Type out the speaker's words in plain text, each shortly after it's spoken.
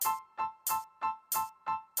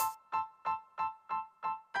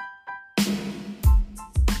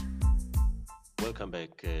welcome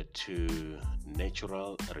back to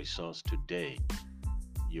Natural Resource Today,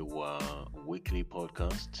 your weekly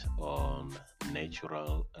podcast on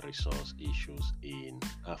natural resource issues in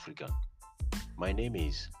Africa. My name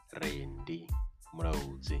is Randy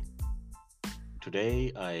Mrauzi.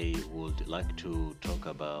 Today, I would like to talk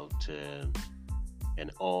about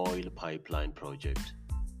an oil pipeline project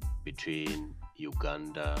between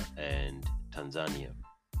Uganda and Tanzania.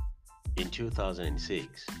 In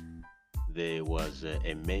 2006, there was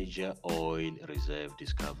a major oil reserve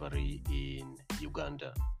discovery in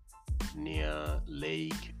Uganda near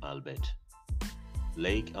Lake Albert.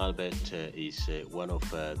 Lake Albert is one of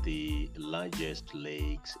the largest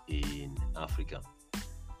lakes in Africa.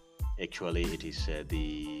 Actually, it is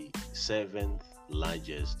the seventh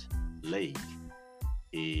largest lake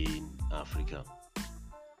in Africa.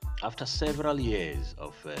 After several years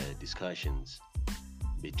of discussions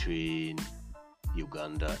between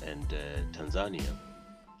Uganda and Tanzania,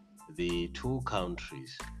 the two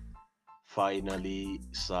countries finally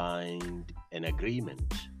signed an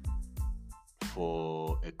agreement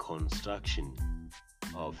for a construction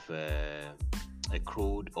of a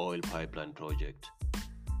crude oil pipeline project,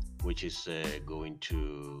 which is going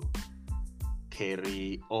to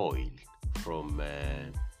carry oil from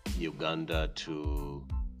Uganda to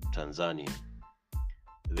Tanzania.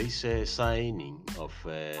 This signing of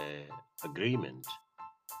agreement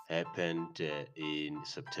happened in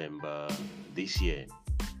September this year.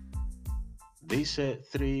 This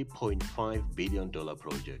 $3.5 billion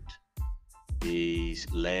project is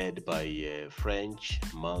led by a French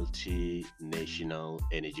multinational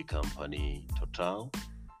energy company Total.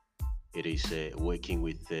 It is working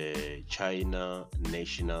with the China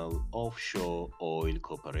National Offshore Oil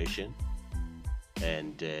Corporation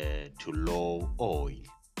and Tullow Oil,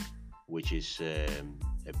 which is a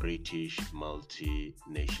British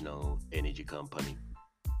multinational energy company.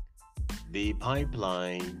 The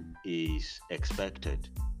pipeline is expected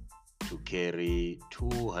to carry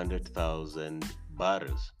 200,000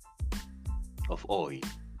 barrels of oil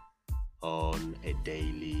on a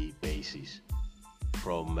daily basis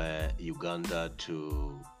from Uganda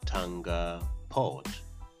to Tanga Port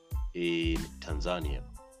in Tanzania.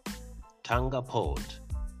 Tanga Port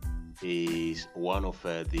is one of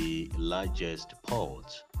the largest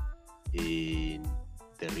ports in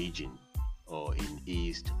the region or in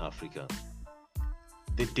East Africa.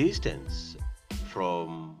 The distance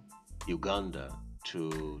from Uganda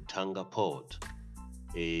to Tanga Port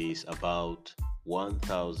is about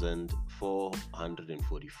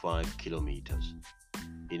 1,445 kilometers.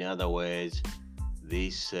 In other words,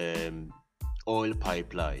 this oil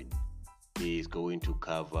pipeline is going to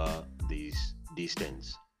cover this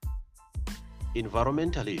distance.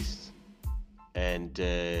 Environmentalists and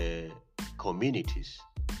communities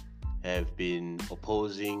have been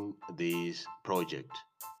opposing this project.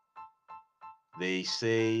 They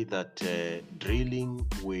say that drilling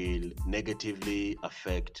will negatively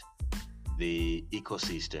affect the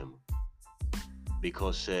ecosystem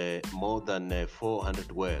because more than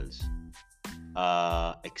 400 wells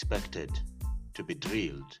are expected to be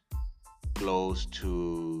drilled close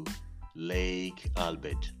to Lake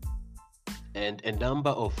Albert. And a number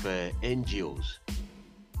of NGOs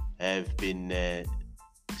have been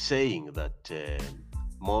saying that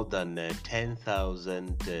more than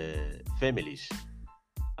 10,000 families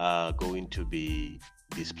are going to be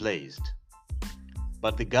displaced.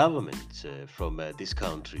 But the governments from these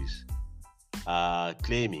countries are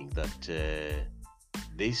claiming that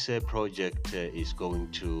this project is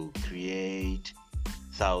going to create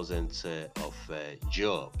thousands of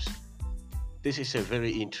jobs. This is a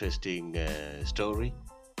very interesting story,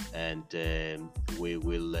 and we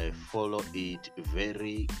will follow it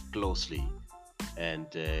very closely and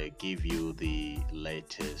give you the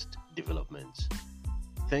latest developments.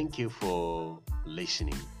 Thank you for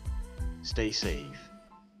listening. Stay safe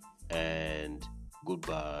and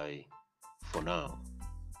goodbye for now.